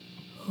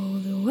Oh,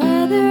 the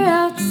weather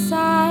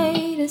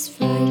outside is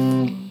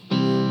frightful,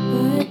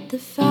 but the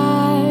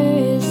fire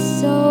is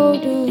so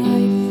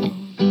delightful.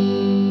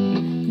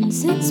 And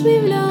since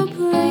we've no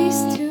place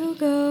to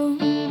go,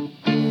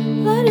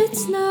 let it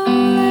snow,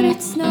 let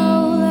it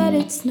snow, let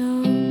it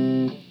snow.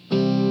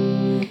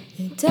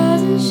 It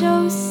doesn't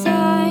show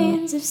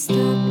signs of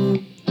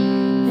stopping,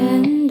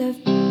 and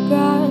I've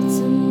brought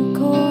some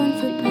corn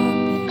for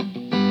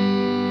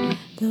popping.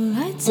 The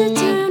lights are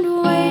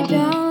turned way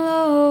down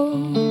low.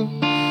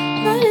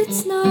 Let it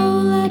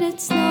snow, let it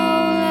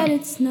snow, let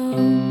it snow.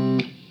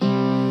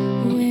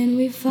 When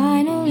we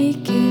finally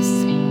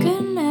kiss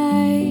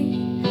goodnight,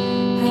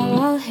 how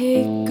I'll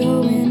hate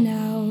going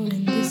out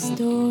in the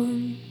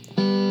storm.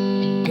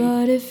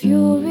 But if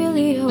you'll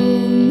really hold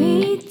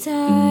me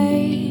tight,